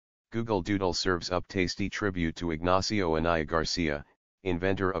Google Doodle serves up tasty tribute to Ignacio Anaya Garcia,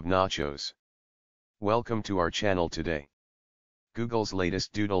 inventor of nachos. Welcome to our channel today. Google's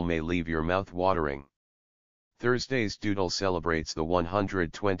latest Doodle may leave your mouth watering. Thursday's Doodle celebrates the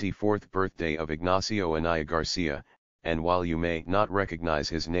 124th birthday of Ignacio Anaya Garcia, and while you may not recognize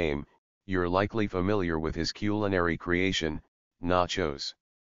his name, you're likely familiar with his culinary creation, nachos.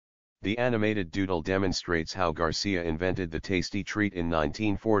 The animated doodle demonstrates how Garcia invented the tasty treat in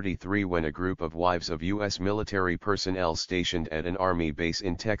 1943 when a group of wives of U.S. military personnel stationed at an army base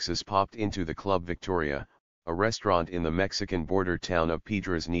in Texas popped into the Club Victoria, a restaurant in the Mexican border town of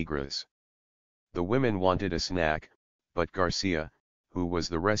Piedras Negras. The women wanted a snack, but Garcia, who was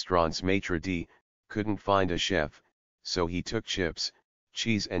the restaurant's maitre d', couldn't find a chef, so he took chips,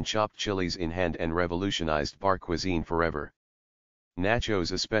 cheese and chopped chilies in hand and revolutionized bar cuisine forever.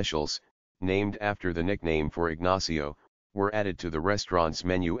 Nachos specials, named after the nickname for Ignacio, were added to the restaurant's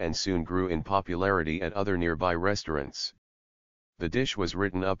menu and soon grew in popularity at other nearby restaurants. The dish was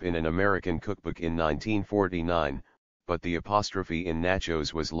written up in an American cookbook in 1949, but the apostrophe in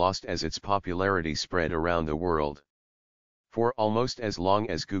nachos was lost as its popularity spread around the world. For almost as long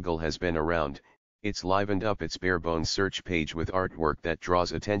as Google has been around, it's livened up its bare-bones search page with artwork that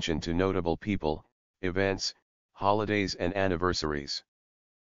draws attention to notable people, events, holidays and anniversaries.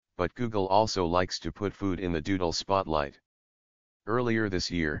 But Google also likes to put food in the Doodle spotlight. Earlier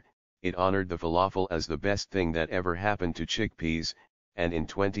this year, it honored the falafel as the best thing that ever happened to chickpeas, and in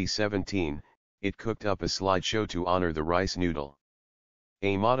 2017, it cooked up a slideshow to honor the rice noodle.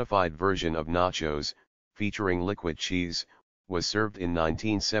 A modified version of nachos, featuring liquid cheese, was served in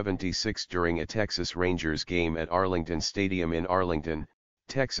 1976 during a Texas Rangers game at Arlington Stadium in Arlington,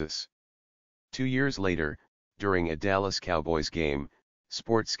 Texas. 2 years later, during a Dallas Cowboys game,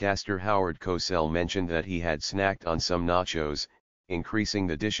 sportscaster Howard Cosell mentioned that he had snacked on some nachos, increasing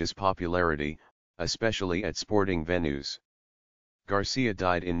the dish's popularity, especially at sporting venues. Garcia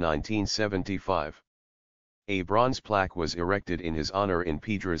died in 1975. A bronze plaque was erected in his honor in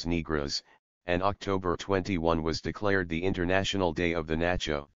Piedras Negras, and October 21 was declared the International Day of the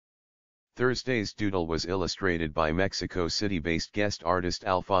Nacho. Thursday's doodle was illustrated by Mexico City-based guest artist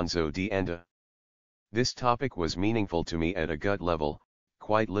Alfonso de Anda. This topic was meaningful to me at a gut level,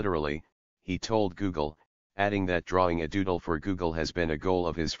 quite literally, he told Google, adding that drawing a doodle for Google has been a goal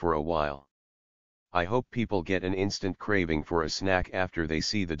of his for a while. I hope people get an instant craving for a snack after they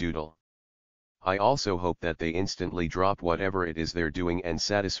see the doodle. I also hope that they instantly drop whatever it is they're doing and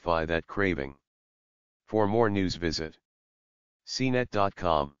satisfy that craving. For more news visit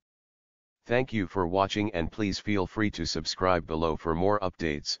cnet.com. Thank you for watching and please feel free to subscribe below for more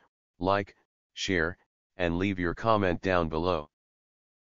updates, like, share, and leave your comment down below.